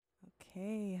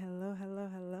Okay,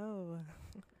 hello.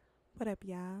 What up,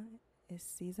 y'all? It's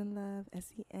Season Love,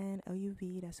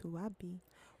 SENLUV, that's who I be.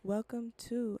 Welcome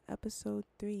to episode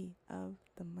 3 of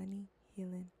the Money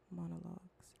Healing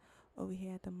Monologues. Over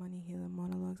here at the Money Healing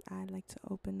Monologues, I'd like to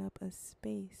open up a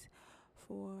space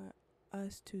for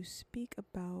us to speak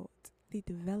about the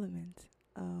development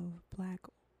of Black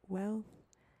wealth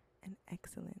and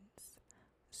excellence.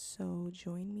 So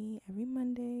join me every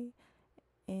Monday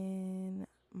in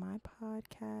my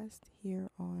podcast here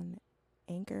on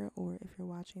Anchor, or if you're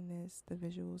watching this, the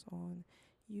visuals on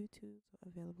YouTube,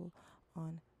 available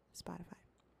on Spotify.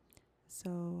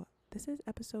 So this is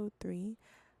episode 3.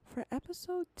 For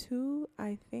episode 2,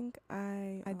 I think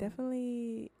I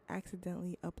definitely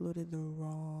accidentally uploaded the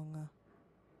wrong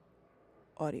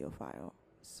audio file.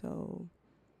 So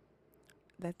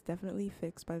that's definitely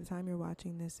fixed. By the time you're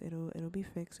watching this, it'll be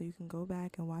fixed, so you can go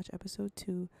back and watch episode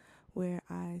 2 where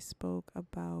I spoke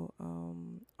about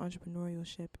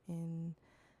entrepreneurship in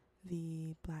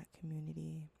the Black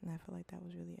community, and I feel like that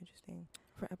was really interesting.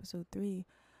 For episode 3,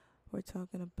 we're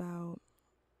talking about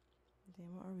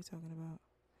what are we talking about?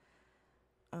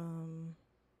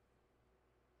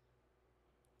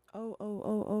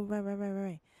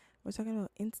 Right. We're talking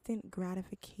about instant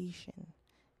gratification.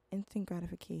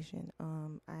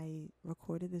 I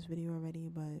recorded this video already,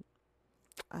 but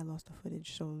I lost the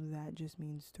footage, so that just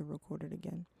means to record it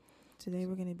again. Today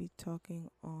we're going to be talking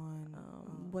on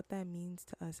what that means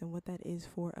to us and what that is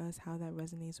for us, how that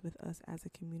resonates with us as a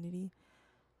community.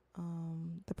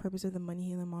 The purpose of the Money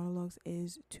Healing Monologues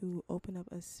is to open up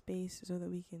a space so that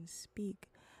we can speak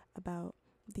about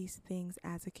these things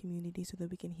as a community, so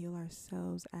that we can heal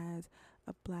ourselves as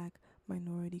a Black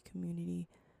minority community.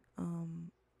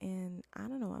 And I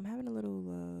don't know, I'm having a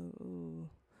little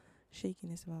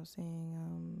shakiness about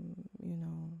saying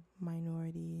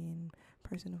minority and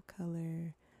person of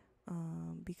color,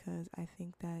 because I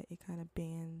think that it kind of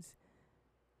bands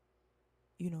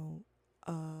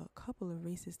a couple of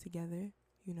races together,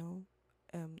 and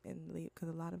because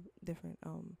a lot of different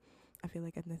I feel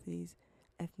like ethnicities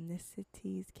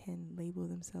can label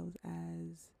themselves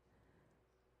as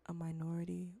a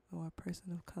minority or a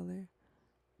person of color.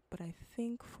 But I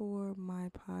think for my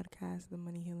podcast, the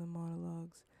Money Healing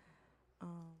Monologues,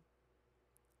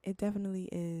 it definitely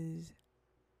is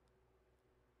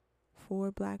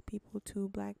for Black people, to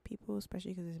Black people,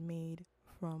 especially because it's made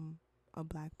from a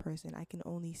Black person. I can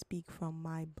only speak from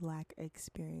my Black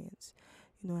experience.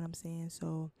 You know what I'm saying?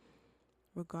 So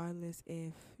regardless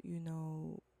if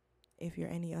you're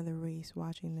any other race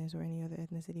watching this or any other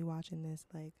ethnicity watching this,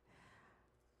 like,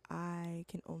 I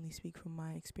can only speak from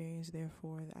my experience,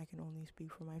 therefore I can only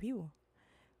speak for my people.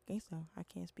 Gangsta, I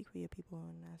can't speak for your people,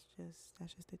 and that's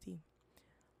just the tea.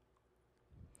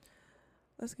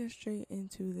 Let's get straight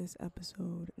into this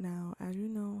episode. Now, as you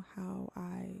know, how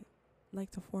I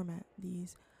like to format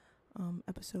these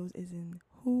episodes is in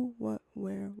who, what,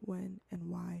 where, when, and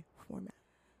why format.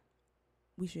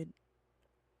 We should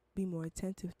be more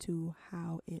attentive to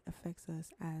how it affects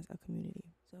us as a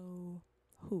community. So,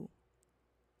 who?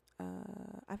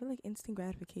 I feel like instant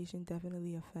gratification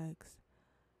definitely affects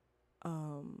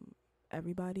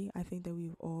everybody. I think that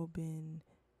we've all been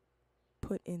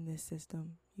put in this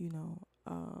system,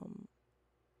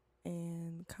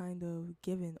 and kind of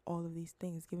given all of these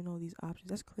things, given all these options.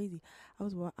 That's crazy.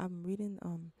 I'm reading,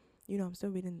 I'm still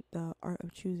reading The Art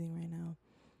of Choosing right now.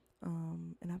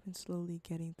 And I've been slowly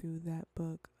getting through that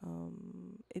book.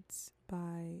 It's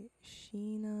by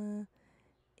Sheena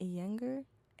Iyengar,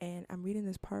 and I'm reading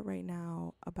this part right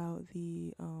now about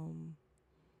the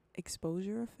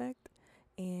exposure effect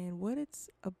and what it's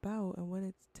about and what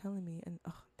it's telling me. And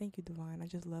thank you, Divine. I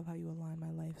just love how you align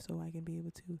my life so I can be able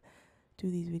to do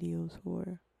these videos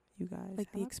for you guys.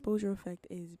 Like, the exposure effect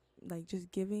is like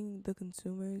just giving the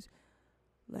consumers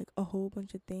like a whole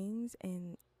bunch of things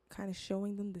and kind of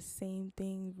showing them the same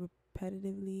thing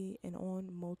repetitively and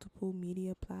on multiple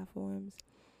media platforms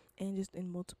and just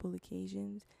in multiple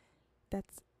occasions.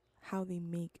 That's how they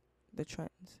make the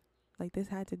trends. Like, this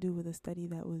had to do with a study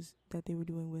that they were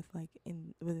doing with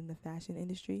within the fashion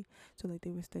industry. So like,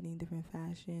 they were studying different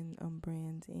fashion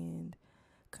brands and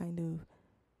kind of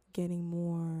getting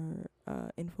more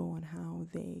info on how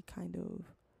they kind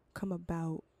of come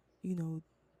about,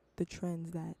 the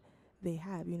trends that they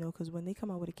have, because when they come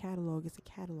out with a catalog, it's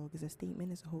a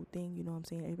statement, it's a whole thing, you know what I'm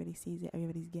saying? Everybody sees it,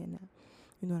 everybody's getting that,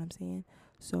 you know what I'm saying?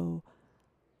 So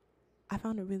I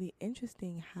found it really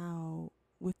interesting how,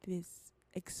 with this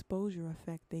exposure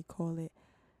effect, they call it,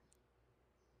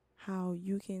 how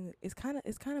you can, it's kind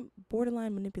of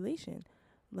borderline manipulation.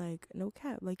 Like, no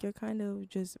cap, like you're kind of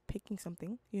just picking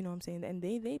something, you know what I'm saying? And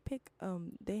they pick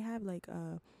they have like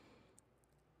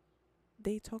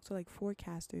they talk to like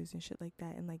forecasters and shit like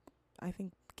that, and like I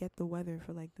think get the weather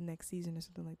for like the next season or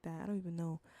something like that. I don't even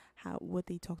know what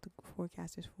they talk to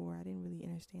forecasters for. I didn't really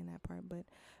understand that part, but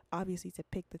obviously to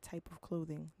pick the type of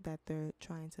clothing that they're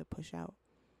trying to push out.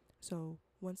 So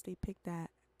once they pick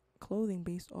that clothing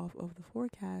based off of the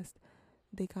forecast,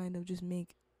 they kind of just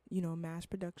make, you know, mass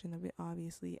production of it,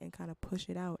 obviously, and kind of push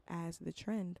it out as the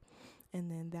trend. And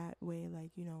then that way,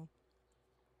 like, you know,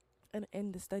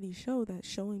 and the studies show that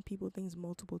showing people things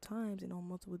multiple times and on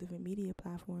multiple different media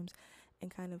platforms, and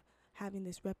kind of having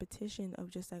this repetition of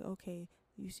just like, okay,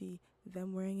 you see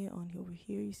them wearing it on over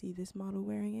here, you see this model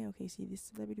wearing it, okay, see this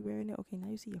celebrity wearing it, okay, now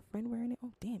you see your friend wearing it,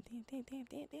 oh damn,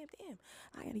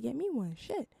 I gotta get me one,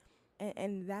 shit.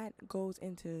 And that goes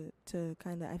into to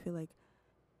kind of, I feel like,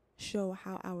 show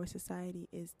how our society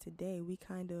is today. We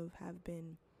kind of have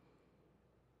been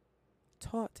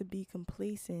taught to be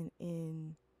complacent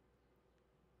in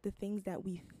the things that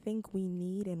we think we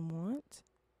need and want.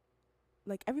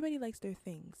 Like, everybody likes their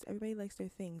things. Everybody likes their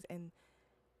things. And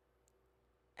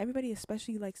everybody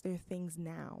especially likes their things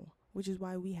now, which is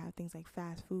why we have things like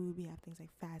fast food. We have things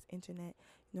like fast internet.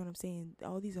 You know what I'm saying?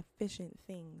 All these efficient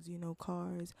things, you know,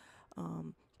 cars,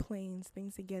 planes,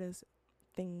 things to get us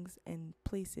things and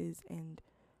places and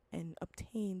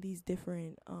obtain these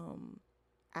different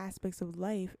aspects of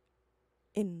life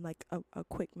in like a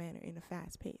quick manner, in a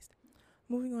fast paced.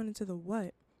 Moving on into the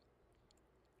what,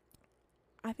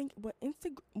 I think what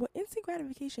instant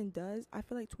gratification does, I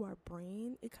feel like, to our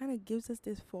brain, it kind of gives us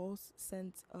this false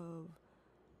sense of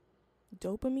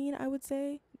dopamine, I would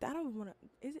say. I don't want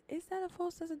to, is that a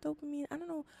false sense of dopamine? I don't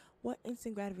know what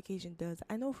instant gratification does.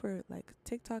 I know for like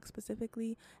TikTok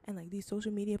specifically, and like these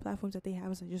social media platforms that they have,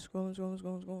 is like just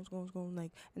scrolling,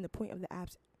 like, and the point of the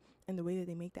apps and the way that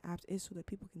they make the apps is so that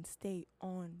people can stay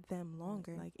on them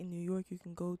longer. Like in New York, you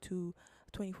can go to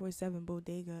 24/7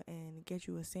 bodega and get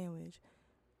you a sandwich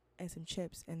and some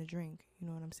chips and a drink. You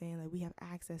know what I'm saying? Like, we have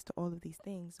access to all of these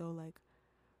things. So like,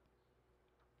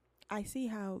 I see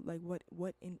how, like,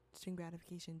 what instant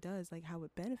gratification does, like how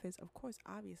it benefits, of course,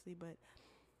 obviously, but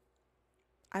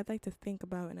I'd like to think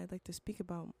about, and I'd like to speak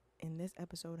about in this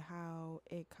episode, how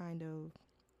it kind of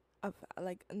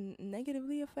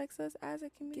negatively affects us as a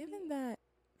community. Given that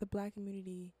the Black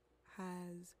community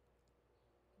has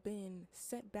been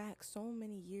set back so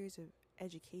many years of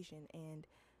education and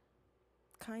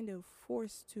kind of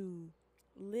forced to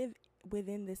live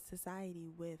within this society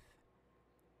with,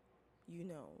 you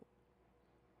know,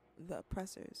 the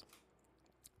oppressors.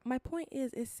 My point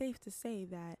is, it's safe to say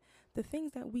that the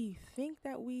things that we think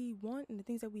that we want and the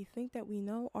things that we think that we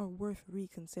know are worth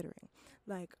reconsidering.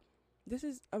 Like, this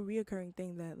is a reoccurring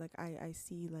thing that, like, I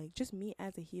see, like, just me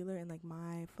as a healer and, like,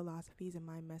 my philosophies and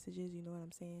my messages, you know what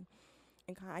I'm saying?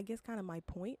 And I guess kind of my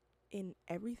point in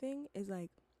everything is,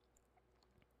 like,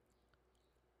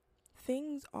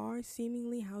 things are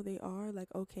seemingly how they are. Like,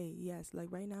 okay, yes,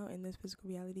 like right now in this physical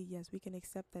reality, yes, we can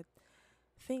accept that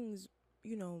things,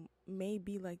 you know, may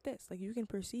be like this. Like, you can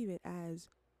perceive it as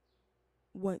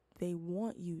what they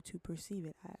want you to perceive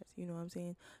it as. You know what I'm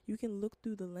saying? You can look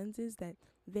through the lenses that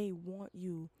they want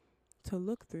you to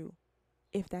look through,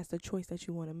 if that's the choice that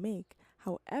you want to make.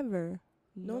 However,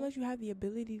 know that you have the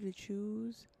ability to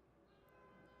choose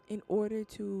in order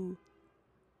to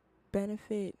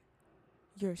benefit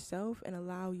yourself and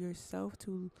allow yourself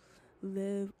to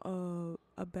live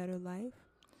a better life.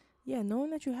 Yeah, knowing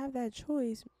that you have that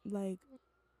choice, like,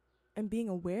 and being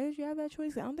aware that you have that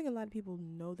choice. I don't think a lot of people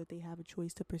know that they have a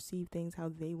choice to perceive things how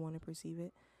they want to perceive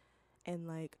it. And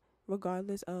like,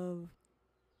 regardless of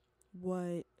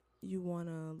what you want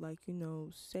to, like, you know,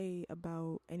 say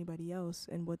about anybody else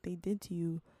and what they did to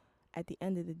you, at the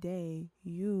end of the day,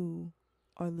 you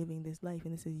are living this life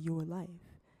and this is your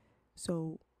life.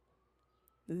 So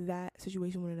that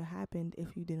situation wouldn't have happened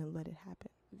if you didn't let it happen.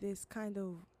 This kind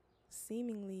of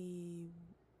seemingly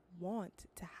want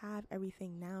to have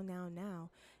everything now,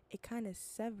 it kind of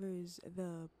severs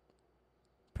the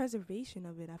preservation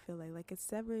of it. I feel like it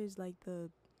severs like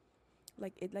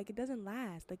it doesn't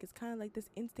last. Like, it's kind of like this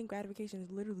instant gratification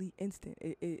is literally instant.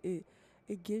 It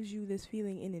gives you this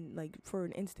feeling in like for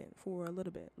an instant, for a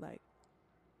little bit. Like,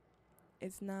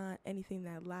 it's not anything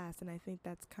that lasts. And I think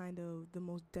that's kind of the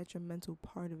most detrimental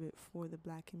part of it for the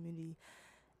Black community,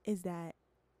 is that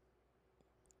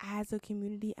as a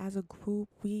community, as a group,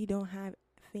 we don't have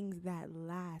things that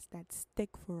last, that stick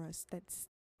for us. That's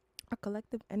a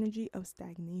collective energy of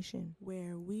stagnation,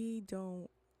 where we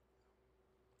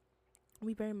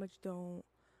very much don't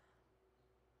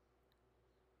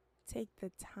take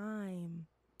the time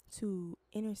to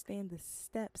understand the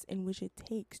steps in which it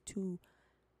takes to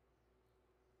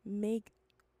make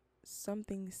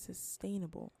something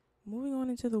sustainable. Moving on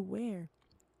into the where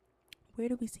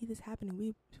do we see this happening?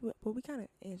 We kind of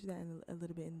answered that in a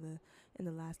little bit in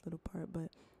the last little part,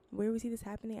 but where we see this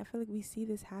happening, I feel like we see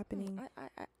this happening.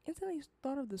 I instantly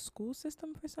thought of the school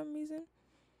system for some reason.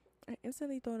 I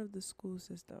instantly thought of the school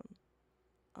system.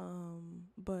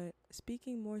 But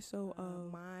speaking more so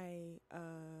of my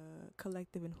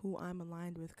collective and who I'm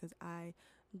aligned with, because I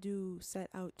do set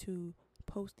out to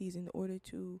post these in order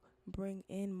to bring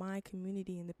in my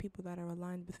community and the people that are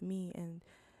aligned with me and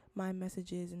my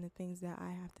messages and the things that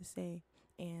I have to say.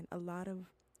 And a lot of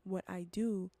what I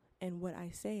do and what I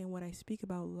say and what I speak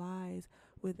about lies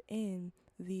within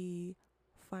the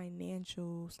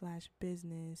financial /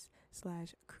 business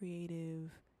 /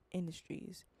 creative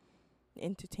industries,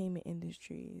 entertainment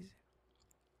industries,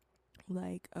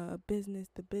 like business,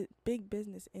 the big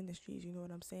business industries. You know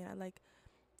what I'm saying? I like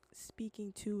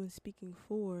speaking to and speaking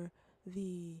for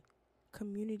the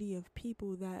community of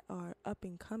people that are up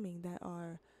and coming, that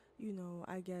are, you know,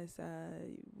 I guess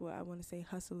what I want to say,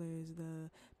 hustlers, the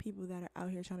people that are out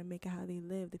here trying to make it how they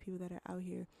live, the people that are out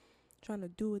here trying to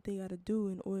do what they got to do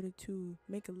in order to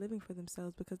make a living for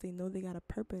themselves, because they know they got a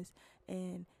purpose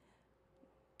and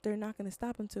they're not going to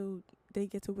stop until they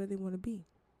get to where they want to be.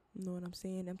 You know what I'm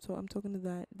saying? I'm talking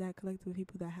to that collective of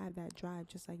people that have that drive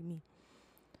just like me.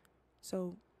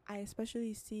 So I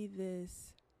especially see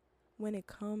this when it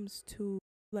comes to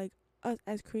like us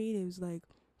as creatives, like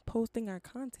posting our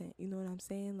content. You know what I'm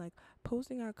saying? Like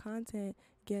posting our content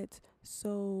gets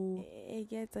so, it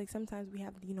gets like, sometimes we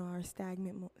have, you know, our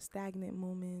stagnant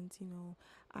moments, you know,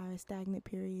 our stagnant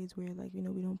periods where, like, you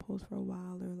know, we don't post for a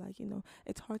while, or like, you know,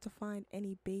 it's hard to find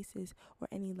any basis or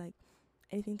any like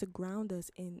anything to ground us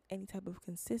in any type of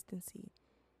consistency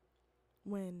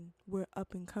when we're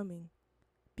up and coming,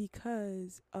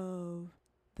 because of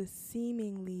the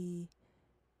seemingly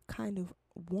kind of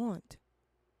want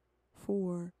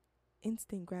for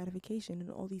instant gratification and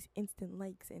all these instant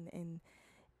likes and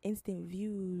instant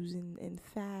views and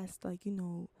fast, like, you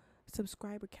know,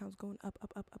 subscriber counts going up,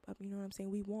 you know what I'm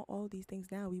saying? We want all these things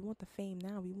now. We want the fame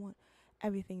now. We want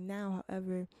everything now.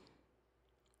 However,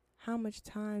 how much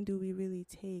time do we really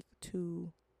take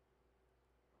to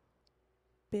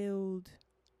build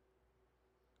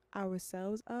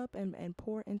ourselves up and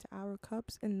pour into our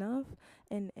cups enough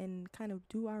and kind of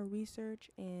do our research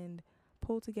and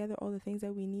pull together all the things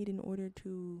that we need in order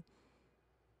to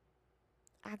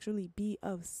actually be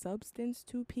of substance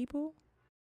to people?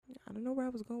 I don't know where I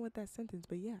was going with that sentence,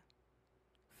 but yeah,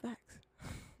 facts.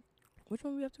 Which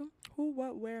one we up to? Who,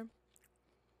 what, where,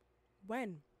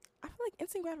 when? I feel like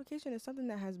instant gratification is something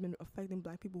that has been affecting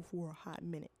black people for a hot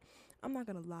minute. I'm not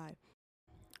gonna lie.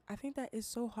 I think that it's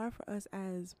so hard for us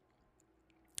as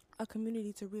a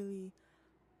community to really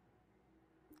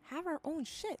have our own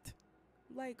shit.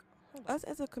 Like, us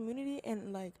as a community,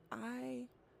 and like, I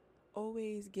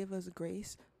always give us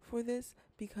grace for this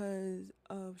because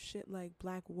of shit like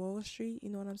Black Wall Street, you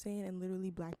know what I'm saying? And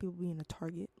literally black people being a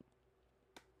target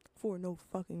for no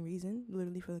fucking reason,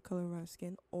 literally for the color of our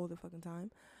skin all the fucking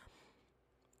time.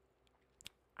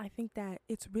 I think that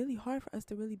it's really hard for us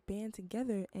to really band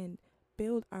together and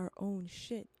build our own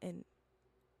shit, and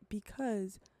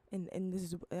because and this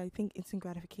is, I think instant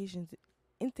gratification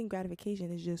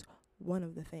is just one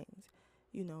of the things,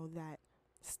 you know, that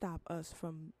stop us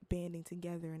from banding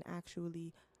together and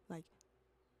actually like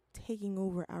taking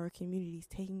over our communities,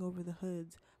 taking over the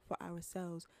hoods for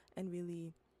ourselves, and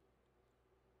really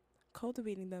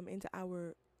cultivating them into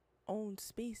our own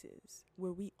spaces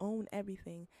where we own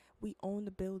everything. We own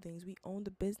the buildings, we own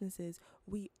the businesses,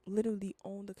 we literally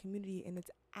own the community, and it's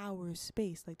our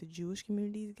space. Like the Jewish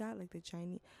communities got, like the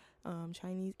Chinese,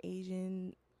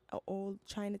 Asian, all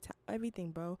Chinatown,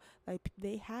 everything, bro. Like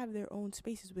they have their own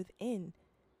spaces within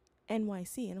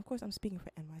NYC, and of course I'm speaking for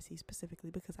NYC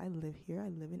specifically because I live here. I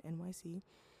live in NYC.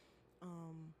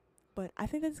 But I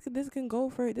think that this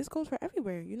goes for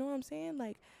everywhere. You know what I'm saying?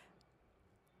 Like,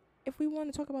 if we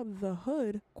want to talk about the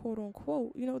hood, quote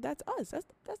unquote, you know, that's us. That's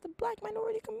the black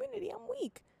minority community. I'm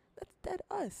weak. That's dead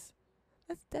us.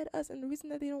 That's dead us. And the reason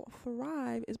that they don't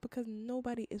thrive is because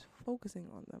nobody is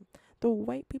focusing on them. The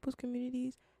white people's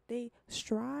communities, they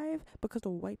strive because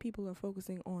the white people are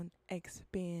focusing on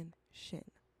expansion,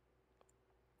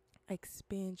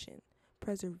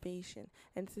 preservation.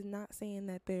 And this is not saying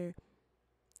that they're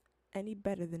any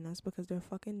better than us, because they're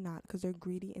fucking not, because they're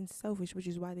greedy and selfish, which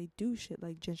is why they do shit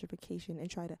like gentrification and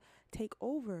try to take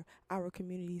over our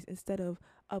communities instead of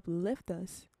uplift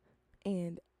us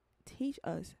and teach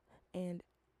us and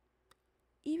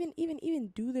even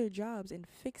do their jobs and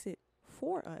fix it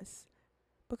for us,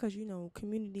 because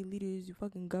community leaders, you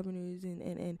fucking governors,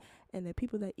 and the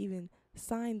people that even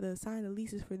sign the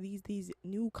leases for these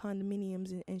new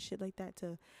condominiums and shit like that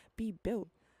to be built,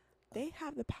 they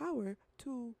have the power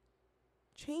to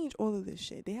change all of this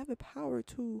shit. They have the power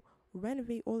to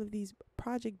renovate all of these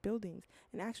project buildings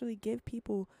and actually give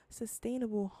people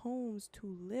sustainable homes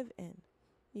to live in.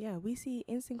 Yeah, we see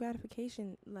instant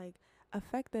gratification like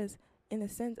affect us in the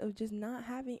sense of just not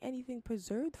having anything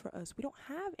preserved for us. We don't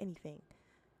have anything.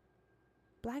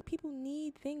 Black people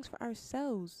need things for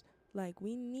ourselves. Like,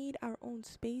 we need our own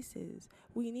spaces.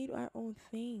 We need our own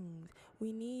things.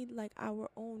 We need like our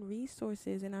own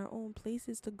resources and our own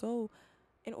places to go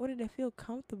in order to feel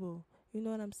comfortable. You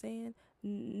know what I'm saying?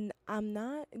 I'm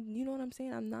not, you know what I'm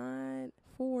saying? I'm not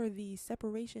for the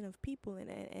separation of people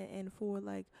and for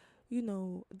like,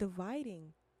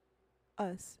 dividing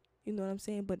us. You know what I'm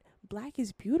saying? But black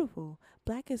is beautiful.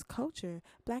 Black is culture.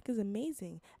 Black is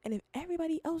amazing. And if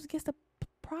everybody else gets to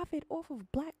profit off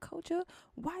of black culture,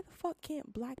 why the fuck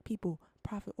can't black people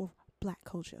profit off black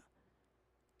culture?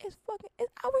 It's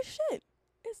our shit.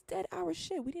 It's dead our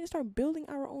shit. We need to start building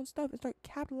our own stuff and start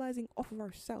capitalizing off of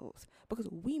ourselves, because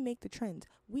we make the trends.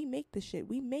 We make the shit.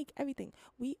 We make everything.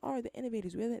 We are the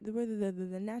innovators. We're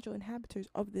the natural inhabitants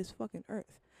of this fucking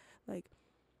earth. Like,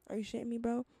 are you shitting me,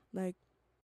 bro? Like,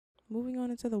 moving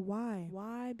on into the why.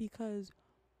 Why? Because,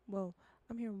 well,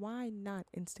 I'm here. Why not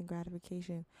instant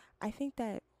gratification? I think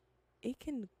that it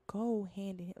can go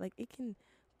hand in hand. Like, it can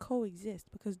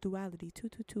coexist, because duality,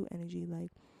 222 energy,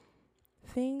 like,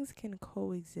 things can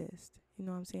coexist. You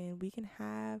know what I'm saying? We can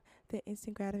have the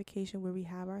instant gratification where we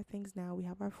have our things now. We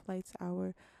have our flights,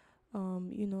 our,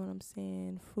 you know what I'm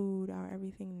saying, food, our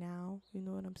everything now. You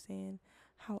know what I'm saying?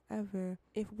 However,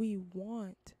 if we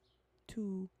want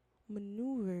to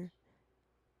maneuver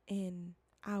in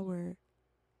our,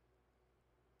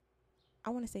 I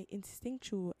want to say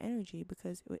instinctual energy,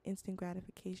 because with instant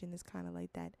gratification is kind of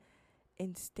like that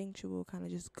instinctual kind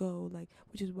of just go, like,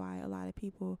 which is why a lot of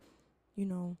people,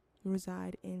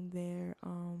 reside in their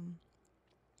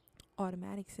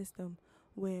automatic system,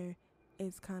 where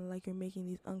it's kind of like you're making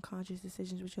these unconscious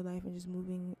decisions with your life and just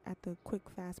moving at the quick,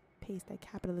 fast pace that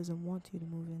capitalism wants you to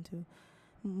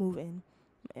move in.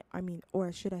 I mean,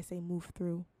 or should I say move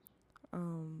through.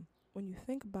 When you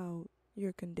think about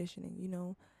your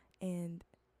conditioning, and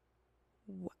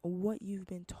what you've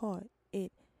been taught,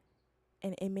 it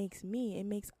makes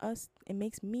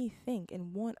me think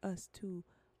and want us to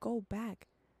go back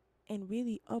and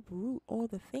really uproot all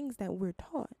the things that we're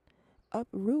taught.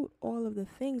 Uproot all of the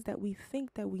things that we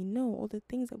think that we know, all the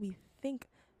things that we think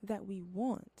that we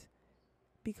want.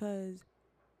 Because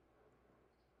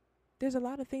there's a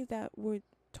lot of things that were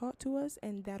taught to us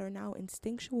and that are now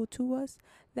instinctual to us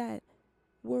that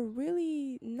were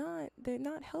really they're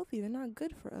not healthy. They're not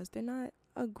good for us. They're not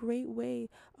a great way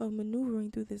of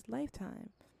maneuvering through this lifetime.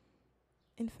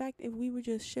 In fact, if we would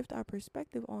just shift our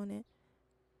perspective on it,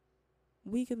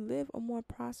 we could live a more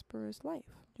prosperous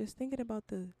life. Just thinking about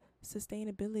the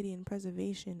sustainability and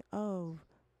preservation of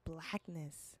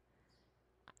blackness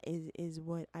is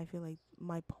what I feel like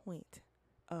my point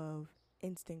of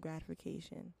instant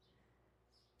gratification.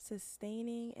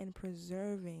 Sustaining and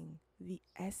preserving the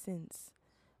essence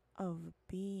of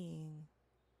being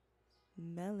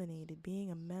melanated, being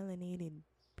a melanated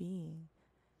being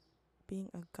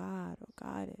a god or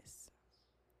goddess.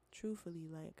 Truthfully,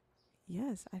 like,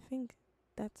 yes, I think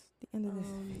that's the end of this.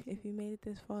 If you made it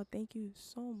this far, thank you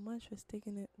so much for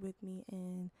sticking it with me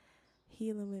and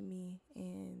healing with me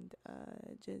and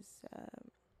just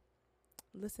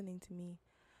listening to me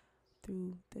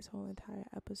through this whole entire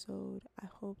episode. I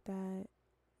hope that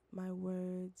my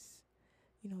words,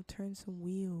 turned some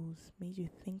wheels, made you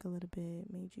think a little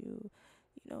bit, made you,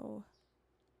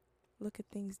 look at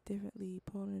things differently,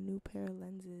 put on a new pair of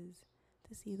lenses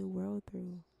to see the world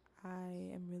through. I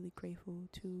am really grateful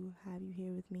to have you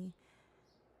here with me.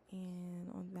 And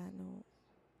on that note,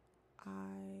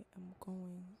 I am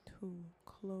going to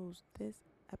close this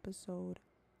episode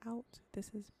out. This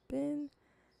has been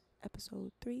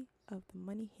episode 3 of the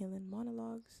Money Healing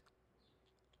Monologues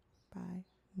by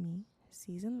me,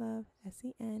 Season Love,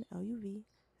 SENLUV.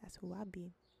 That's who I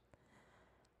be.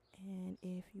 And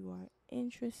if you are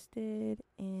interested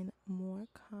in more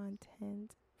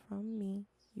content from me,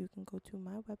 you can go to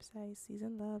my website,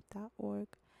 seasonlove.org,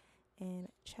 and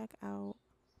check out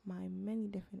my many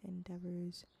different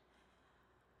endeavors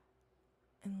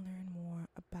and learn more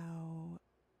about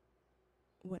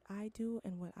what I do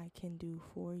and what I can do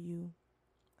for you,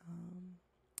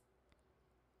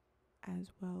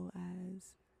 as well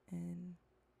as an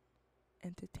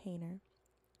entertainer.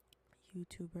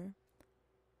 YouTuber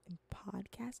and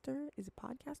podcaster. Is a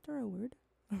podcaster a word?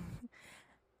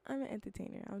 I'm an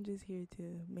entertainer. I'm just here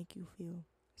to make you feel.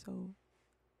 So,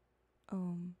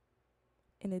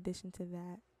 in addition to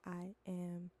that, I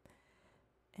am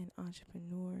an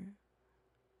entrepreneur,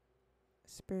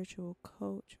 spiritual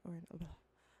coach, or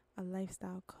a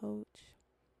lifestyle coach,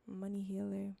 money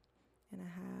healer, and I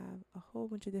have a whole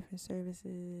bunch of different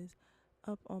services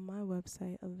up on my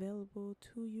website available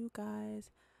to you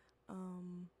guys.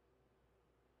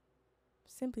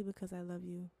 Simply because I love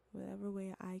you. Whatever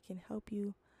way I can help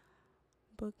you,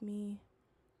 book me,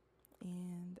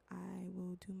 and I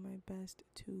will do my best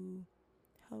to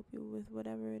help you with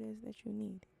whatever it is that you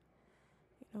need.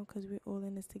 Because we're all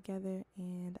in this together,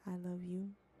 and I love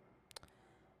you.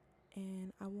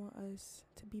 And I want us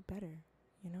to be better,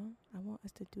 I want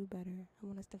us to do better. I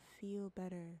want us to feel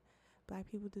better. Black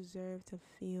people deserve to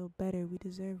feel better. We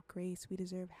deserve grace. We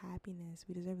deserve happiness.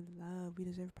 We deserve love. We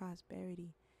deserve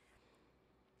prosperity.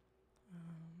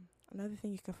 Another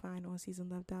thing you can find on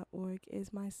seasonlove.org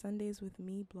is my Sundays with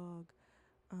Me blog.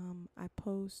 I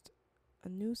post a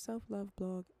new self-love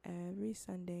blog every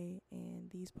Sunday, and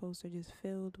these posts are just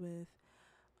filled with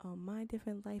my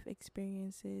different life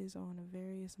experiences on a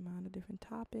various amount of different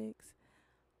topics.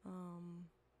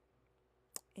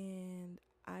 And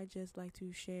I just like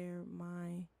to share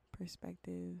my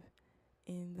perspective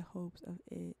in the hopes of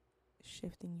it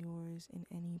shifting yours in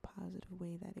any positive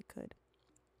way that it could.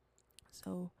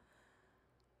 So,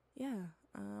 yeah,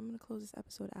 I'm going to close this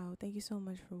episode out. Thank you so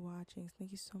much for watching.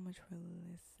 Thank you so much for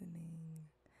listening.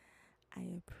 I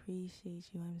appreciate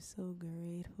you. I'm so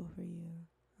grateful for you.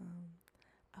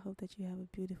 I hope that you have a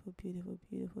beautiful, beautiful,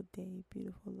 beautiful day,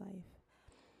 beautiful life.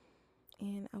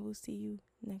 And I will see you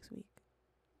next week.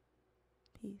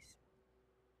 Peace.